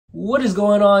What is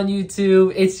going on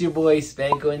YouTube? It's your boy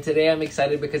Spanko, and today I'm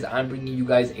excited because I'm bringing you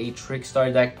guys a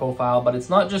Trickstar deck profile, but it's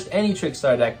not just any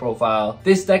Trickstar deck profile.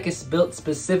 This deck is built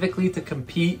specifically to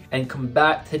compete and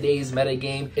combat today's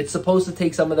metagame. It's supposed to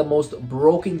take some of the most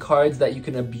broken cards that you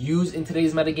can abuse in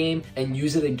today's metagame and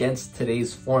use it against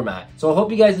today's format. So I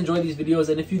hope you guys enjoy these videos,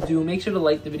 and if you do, make sure to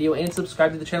like the video and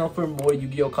subscribe to the channel for more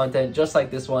Yu-Gi-Oh content just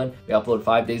like this one. We upload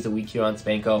 5 days a week here on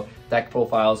Spanko. Deck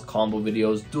profiles, combo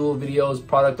videos, duel videos,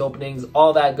 product openings,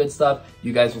 all that good stuff.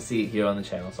 You guys will see it here on the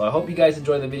channel. So I hope you guys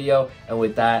enjoy the video, and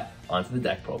with that, onto the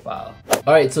deck profile.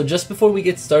 Alright, so just before we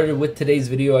get started with today's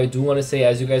video, I do want to say,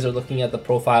 as you guys are looking at the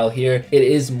profile here, it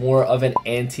is more of an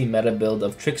anti-meta build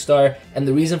of Trickstar, and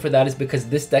the reason for that is because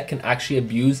this deck can actually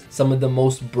abuse some of the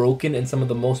most broken and some of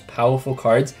the most powerful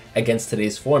cards against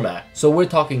today's format. So we're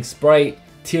talking Sprite,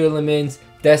 Tearlaments,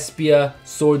 Despia,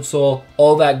 Sword Soul,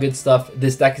 all that good stuff.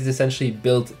 This deck is essentially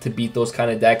built to beat those kind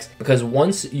of decks, because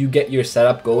once you get your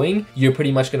setup going, you're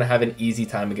pretty much going to have an easy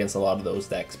time against a lot of those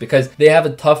decks, because they have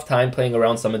a tough time playing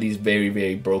around some of these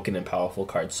very broken and powerful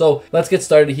cards. So let's get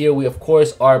started here. We of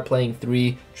course are playing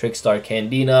 3 Trickstar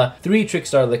Candina, 3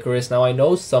 Trickstar Licorice. Now I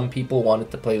know some people wanted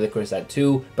to play Licorice at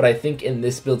 2, but I think in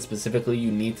this build specifically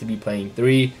you need to be playing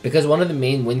 3, because one of the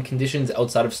main win conditions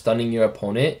outside of stunning your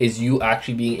opponent is you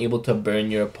actually being able to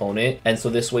burn your opponent, and so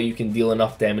this way you can deal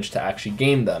enough damage to actually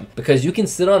game them, because you can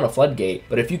sit on a floodgate,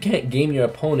 but if you can't game your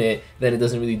opponent, then it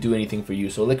doesn't really do anything for you.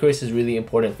 So Licorice is really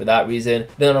important for that reason.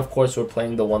 Then of course we're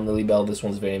playing the 1 Lilybell. This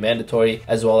one's very mandatory,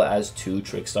 as well as 2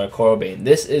 Trickstar Corobane.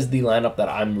 This is the lineup that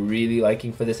I'm really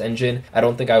liking for this engine. I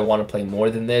don't think I want to play more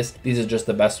than this. These are just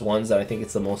the best ones, and I think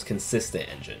it's the most consistent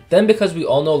engine. Then, because we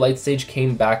all know Light Stage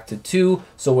came back to 2,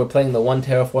 so we're playing the 1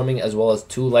 Terraforming as well as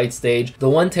 2 Light Stage. The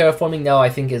 1 Terraforming now I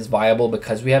think is viable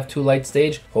because we have 2 Light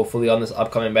Stage. Hopefully on this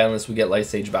upcoming ban list we get Light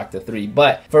Stage back to 3,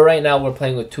 but for right now we're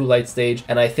playing with 2 Light Stage,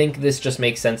 and I think this just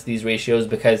makes sense, these ratios,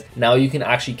 because now you can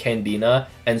actually Candina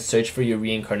and search for your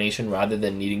reincarnation rather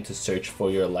than needing to search for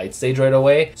your Light Stage right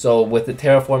away. So with the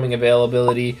Terraforming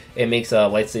availability, it makes a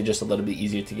Light Stage just a little bit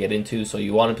easier to get into, so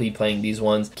you want to be playing these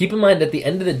ones. Keep in mind, at the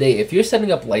end of the day, if you're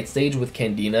setting up Light Stage with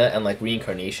Candina and like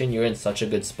reincarnation, you're in such a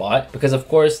good spot, because of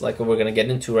course, like we're going to get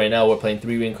into right now, we're playing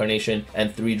 3 reincarnation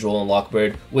and 3 Droll and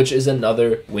Lockbird, which is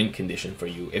another win condition for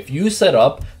you. If you set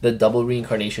up the double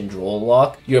reincarnation Droll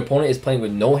lock, your opponent is playing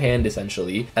with no hand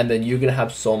essentially, and then you're going to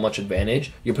have so much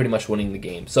advantage, you're pretty much winning the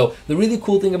game. So the really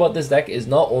cool thing about this deck is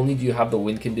not only do you have the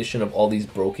win condition of all these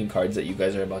broken cards that you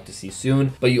guys are about to see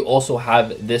soon, but you also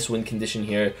have this win condition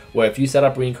here where if you set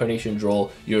up reincarnation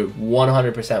Droll, you're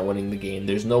 100% winning the game.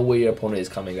 There's no way your opponent is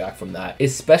coming back from that,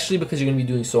 especially because you're going to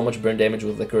be doing so much burn damage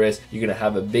with Licorice. You're going to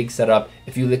have a big setup.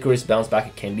 If you Licorice bounce back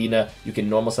at Candina, you can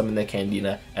normal summon the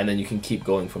Candina, and then you can keep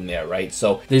going from there, right?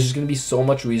 So there's just going to be so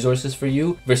much resources for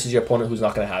you versus your opponent who's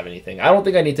not going to have anything. I don't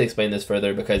think I need to explain this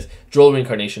further, because Droll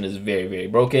reincarnation is very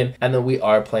broken. And then we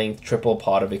are playing triple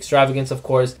Pot of Extravagance, of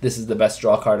course. This is the best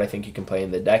draw card I think you can play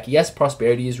in the deck. Yes,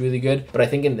 Prosperity is really good, but I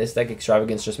think in this deck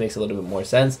Extravagance just makes a little bit more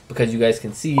sense, because you guys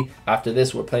can see after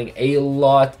this we're playing a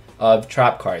lot of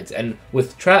trap cards, and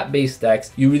with trap based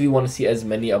decks you really want to see as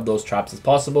many of those traps as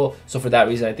possible. So for that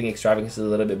reason I think Extravagance is a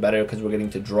little bit better, because we're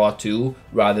getting to draw 2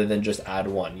 rather than just add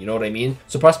 1, you know what I mean?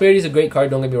 So Prosperity is a great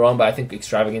card, don't get me wrong, but I think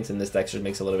Extravagance in this deck just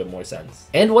makes a little bit more sense.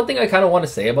 And one thing I kind of want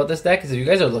to say about this deck is, if you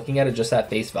guys are looking at it just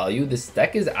at face value, this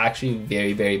deck is actually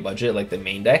very budget, like the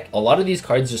main deck. A lot of these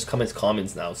cards just come as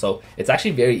commons now, so it's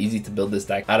actually very easy to build this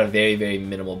deck at a very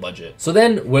minimal budget. So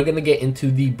then we're gonna get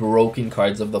into the broken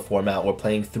cards of the format. We're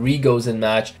playing 3 Goes in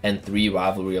Match and 3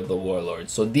 Rivalry of the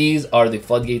Warlords. So these are the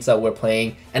floodgates that we're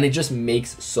playing, and it just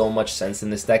makes so much sense in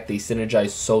this deck. They synergize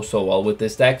so well with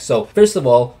this deck. So first of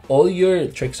all your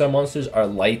Trickstar monsters are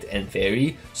light and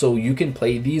fairy, so you can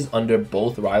play these under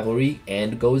both Rivalry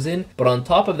and Goes in. But on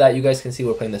top of that, you guys can see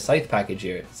we're playing the Scythe package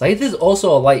here. Scythe is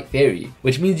also a light fairy,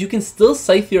 which means you can still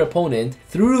Scythe your opponent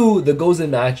through the Goes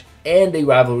in Match and a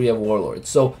Rivalry of Warlords.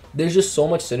 So there's just so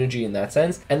much synergy in that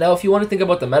sense. And now if you want to think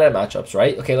about the meta matchups,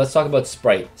 right? Okay, let's talk about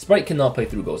Sprite. Sprite cannot play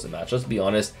through Goes in Match. Let's be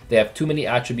honest. They have too many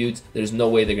attributes. There's no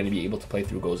way they're going to be able to play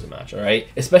through Goes in Match, all right?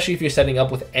 Especially if you're setting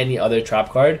up with any other trap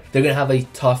card, they're going to have a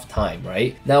tough time,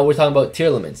 right? Now we're talking about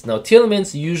Tearlaments. Now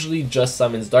Tearlaments usually just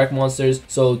summons dark monsters,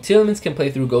 so Tearlaments can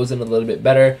play through Goes in a little bit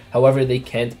better. However, they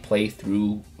can't play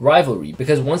through Rivalry,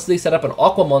 because once they set up an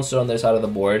Aqua monster on their side of the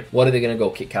board, what are they going to go?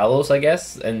 Kick Kalos, I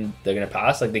guess, and they're going to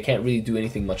pass. Like, they can't really do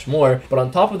anything much more. But on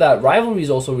top of that, Rivalry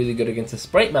is also really good against a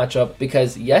Sprite matchup,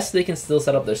 because yes, they can still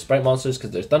set up their Sprite monsters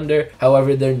because they're Thunder.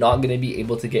 However, they're not going to be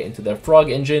able to get into their Frog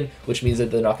engine, which means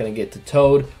that they're not going to get to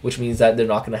Toad, which means that they're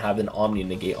not going to have an Omni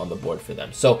negate on the board for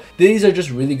them. So these are just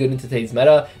really good in today's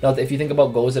meta. Now, if you think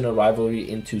about Gozen and Rivalry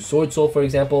into Sword Soul, for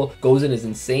example, Gozen is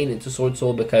insane into Sword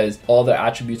Soul because all their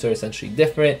attributes are essentially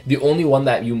different. The only one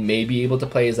that you may be able to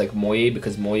play is like Moye,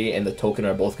 because Moye and the token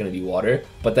are both going to be water.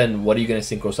 But then what are you going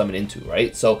to synchro summon into,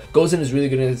 right? So Gozen is really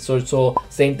good into Sword Soul.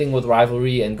 Same thing with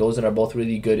Rivalry, and Gozen are both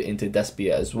really good into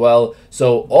Despia as well.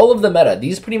 So all of the meta,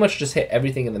 these pretty much just hit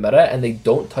everything in the meta, and they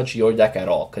don't touch your deck at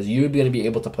all, because you're going to be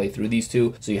able to play through these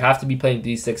two. So you have to be playing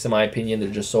these 6 in my opinion. They're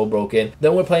just so broken.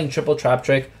 Then we're playing triple Trap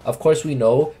Trick. Of course, we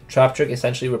know Trap Trick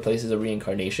essentially replaces a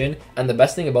reincarnation, and the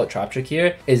best thing about Trap Trick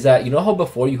here is that, you know how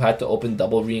before you had to open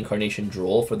double reincarnation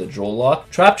Droll for the Droll lock?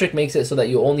 Trap Trick makes it so that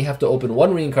you only have to open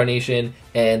 1 reincarnation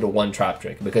and 1 Trap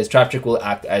Trick, because Trap Trick will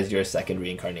act as your second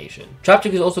reincarnation. Trap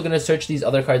Trick is also going to search these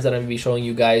other cards that I'm going to be showing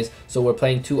you guys. So we're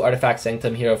playing 2 Artifact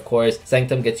Sanctum here, of course.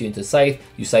 Sanctum gets you into Scythe,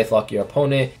 you Scythe lock your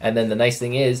opponent, and then the nice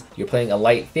thing is you're playing a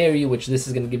Light Fairy, which this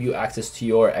is going to give you access to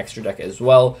your extra deck as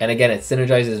well. And again, it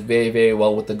synergizes very, very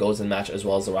well with the Gozen match as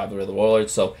well as the Rivalry of the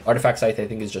Warlords. So Artifact Scythe, I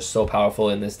think, is just so powerful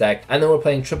in this deck. And then we're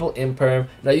playing triple Imperm.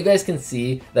 Now you guys can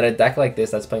see that a deck like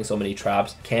this that's playing so many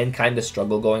traps can kind of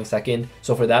struggle going second.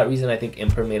 So for that reason, I think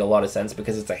Imperm made a lot of sense,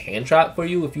 because it's a hand trap for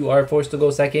you if you are forced to go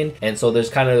second. And so there's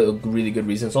kind of a really good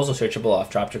reason. It's also searchable off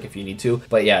Trap Trick if you need to.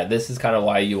 But yeah, this is kind of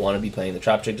why you want to be playing the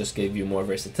Trap Trick, just give you more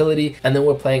versatility. And then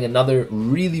we're playing another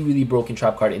really, really broken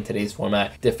trap card in today's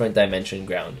format, Different Dimension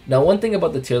Ground. Now, one thing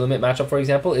about the tier limit matchup, for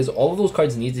example, is all of those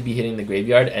cards need to be hitting the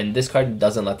graveyard, and this card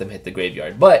doesn't let them hit the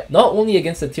graveyard. But not only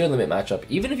against the tier limit matchup,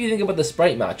 even if you think about the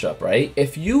Sprite matchup, right?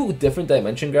 If you Different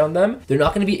Dimension Ground them, they're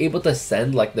not going to be able to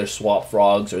send like their Swap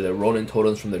Frogs or their Ronin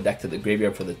Totems from their deck to the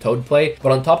graveyard for the Toad play.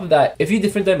 But on top of that, if you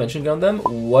Different Dimension Ground them,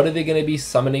 what are they going to be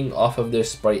summoning off of their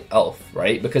Sprite Elf,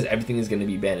 right? Because everything is going to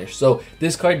be banished. So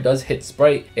this card does hit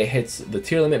Sprite. It hits the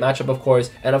tier limit matchup, of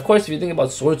course. And of course, if you think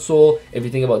about Sword Soul, if you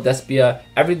think about Despia,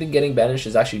 everything getting banished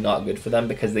is actually not good for them,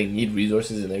 because they need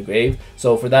resources in their grave.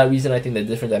 So for that reason, I think the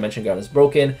Different Dimension Ground is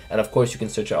broken. And of course, you can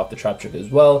search it off the Trap Trick as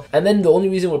well. And then the only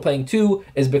reason we're playing 2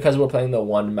 is because we're playing the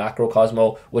 1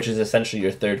 Macrocosmo, which is essentially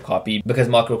your 3rd copy, because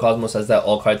Macrocosmo says that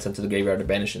all cards sent to the graveyard are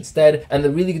banished instead. And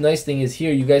the really nice thing is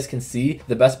here, you guys can see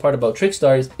the best part about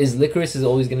Trickstars is Licorice is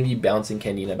always going to be bouncing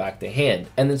Candina back to hand.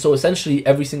 And then so essentially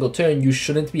every single turn, you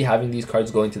shouldn't be having these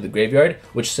cards going to the graveyard,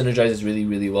 which synergizes really,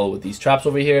 really well with these traps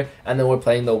over here. And then we're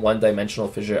playing the 1-dimensional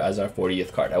Fissure as our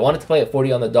 40th card. I wanted to play at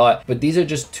 40 on the dot, but these are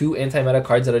just 2 anti-meta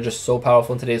cards that are just so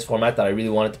powerful in today's format that I really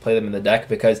wanted to play them in the deck,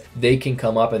 because they can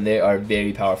come up and they are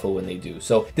very powerful when they do.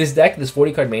 So this deck, this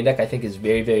 40 card main deck, I think is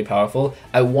very, very powerful.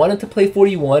 I wanted to play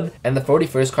 41, and the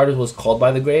 41st card was Called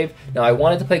by the Grave. Now I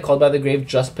wanted to play Called by the Grave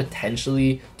just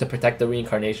potentially to protect the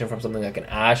reincarnation from something like an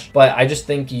Ash, but I just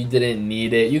think you didn't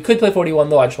need it. You could play 41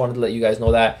 though. I just wanted to let you guys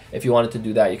know that if you wanted to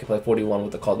do that, you could play 41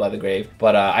 with the Called by the Grave.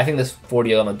 But I think this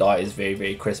 40 on the dot is very,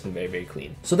 very crisp and very, very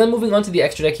clean. So then moving on to the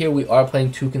extra deck here, we are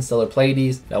playing 2 Constellar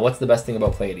Pleiades. Now what's the best thing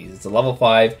about Pleiades? It's a level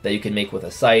 5 that you can make with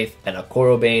a Scythe and a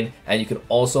Korobane, and you can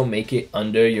also make it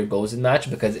under your Gozen match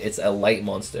because it's a light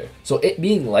monster. So it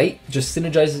being light just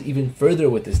synergizes even further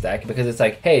with this deck, because it's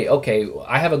like, hey, okay,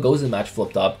 I have a Gozen match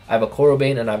flipped up, I have a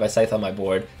Korobane and I have a Scythe on my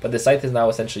board, but the Scythe is now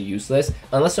essentially useless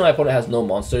unless my opponent has no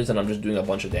monsters and I'm just doing a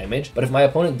bunch of damage. But if my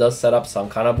opponent does set up some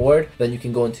kind of board, then you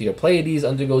can go into your Pleiades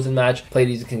under Gozen match.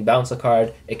 Pleiades can bounce a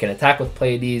card, it can attack with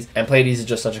Pleiades, and Pleiades is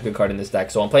just such a good card in this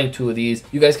deck. So I'm playing 2 of these.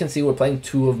 You guys can see we're playing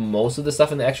 2 of most of the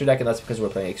stuff in the extra deck, and that's because we're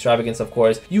playing Extravagance, of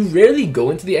course. You rarely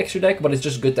go into the extra deck, but it's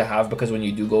just good to have, because when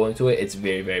you do go into it, it's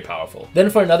very, very powerful. Then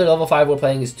for another level 5 we're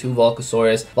playing is 2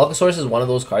 Volcasaurus. Volcasaurus is one of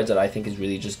those cards that I think is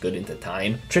really just good into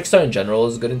time. Trickstar in general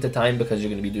is good into time because you're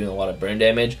going to be doing a lot of burn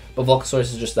damage, but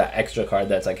Volcasaurus is just that extra card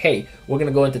that's like, hey, we're going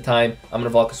to go into time, I'm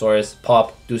going to Volcasaurus,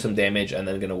 pop, do some damage, and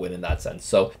then going to win in that sense.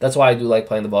 So that's why I do like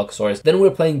playing the Volcasaurus. Then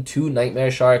we're playing 2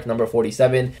 Nightmare Shark, number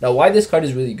 47. Now why this card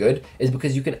is really good is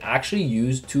because you can actually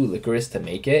use 2 Licorice to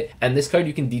make it, and this card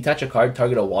you can detach a card,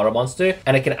 target a water monster,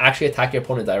 and it can actually attack your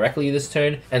opponent directly this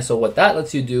turn. And so what that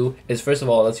lets you do is, first of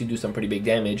all, it lets you do some pretty big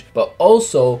damage, but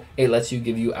also it lets you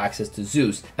give you access to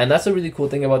Zeus. And that's a really cool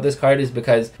thing about this card, is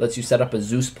because it lets you set up a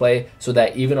Zeus play so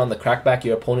that even on the crackback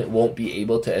your opponent won't be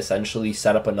able to essentially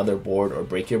set up another board or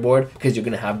break your board, because you're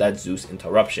going to have that Zeus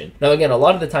interruption. Now again, a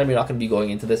lot of the time you're not going to be going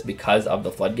into this because of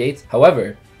the floodgates.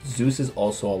 However, Zeus is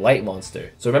also a light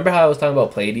monster. So remember how I was talking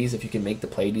about Pleiades? If you can make the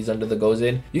Pleiades under the goes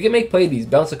in, you can make Pleiades,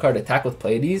 bounce a card, attack with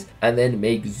Pleiades, and then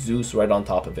make Zeus right on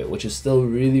top of it, which is still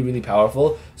really, really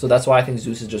powerful. So that's why I think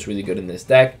Zeus is just really good in this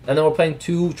deck. And then we're playing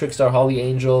 2 Trickstar Holly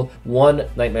Angel, 1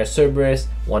 Nightmare Cerberus,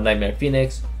 1 Nightmare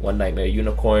Phoenix, 1 Nightmare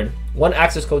Unicorn, 1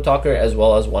 Access Code Talker, as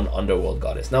well as 1 Underworld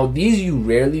Goddess. Now these you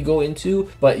rarely go into,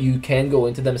 but you can go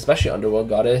into them, especially Underworld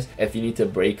Goddess, if you need to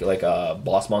break like a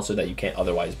boss monster that you can't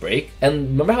otherwise break. And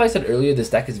remember how I said earlier this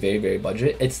deck is very, very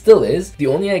budget? It still is. The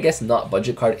only, I guess, not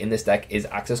budget card in this deck is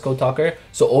Access Code Talker.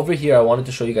 So over here, I wanted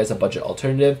to show you guys a budget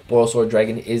alternative. Borosword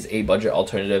Dragon is a budget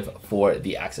alternative for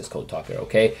the Access Code Talker,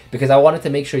 okay? Because I wanted to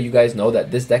make sure you guys know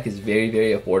that this deck is very,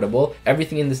 very affordable.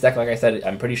 Everything in this deck, like I said,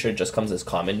 I'm pretty sure just comes as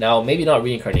common now. Maybe not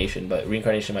Reincarnation, but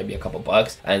Reincarnation might be a couple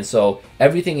bucks. And so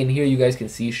everything in here you guys can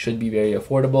see should be very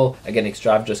affordable. Again,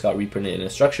 Extrav just got reprinted in a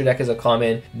structure deck as a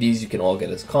common. These you can all get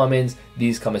as commons.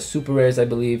 These come as super rares, I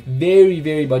believe. Very,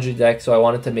 very budget deck. So I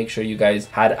wanted to make sure you guys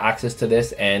had access to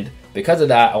this, and because of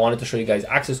that, I wanted to show you guys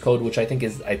Access Code, which I think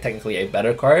is technically a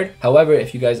better card. However,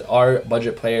 if you guys are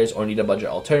budget players or need a budget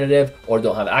alternative or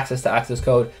don't have access to Access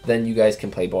Code, then you guys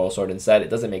can play Borosword instead. It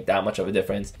doesn't make that much of a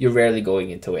difference. You're rarely going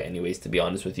into it anyways, to be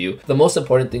honest with you. The most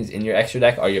important things in your extra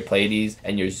deck are your Pleiades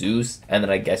and your Zeus, and then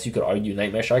I guess you could argue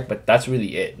Nightmare Shark, but that's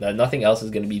really it. Nothing else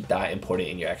is going to be that important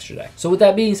in your extra deck. So with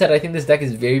that being said, I think this deck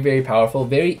is very, very powerful,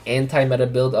 very anti-meta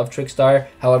build of Trickstar.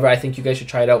 However, I think you guys should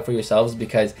try it out for yourselves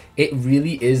because it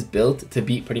really is built to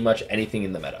beat pretty much anything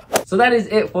in the meta. So that is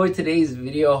it for today's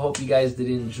video. I hope you guys did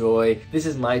enjoy. This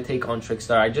is my take on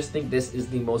Trickstar. I just think this is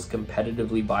the most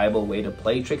competitively viable way to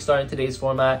play Trickstar in today's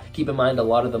format. Keep in mind, a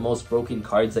lot of the most broken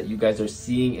cards that you guys are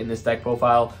seeing in this deck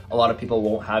profile, a lot of people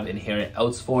won't have inherent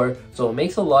outs for. So it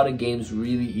makes a lot of games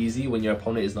really easy when your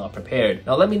opponent is not prepared.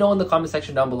 Now let me know in the comment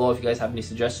section down below if you guys have any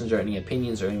suggestions or any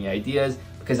opinions or any ideas,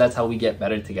 because that's how we get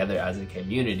better together as a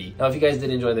community. Now, if you guys did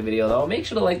enjoy the video though, make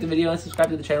sure to like the video and subscribe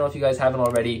to the channel if you guys haven't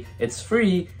already. It's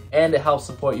free and it helps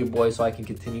support your boy so I can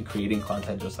continue creating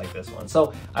content just like this one.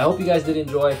 So I hope you guys did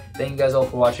enjoy. Thank you guys all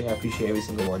for watching. I appreciate every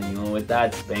single one of you. And with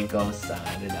that, Spanko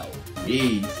signing out.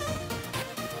 Peace.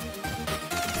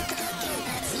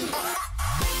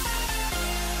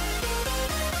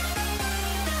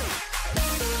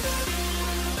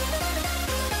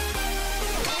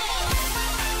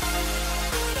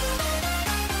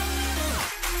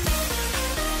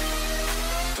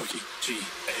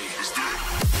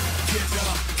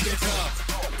 Get up,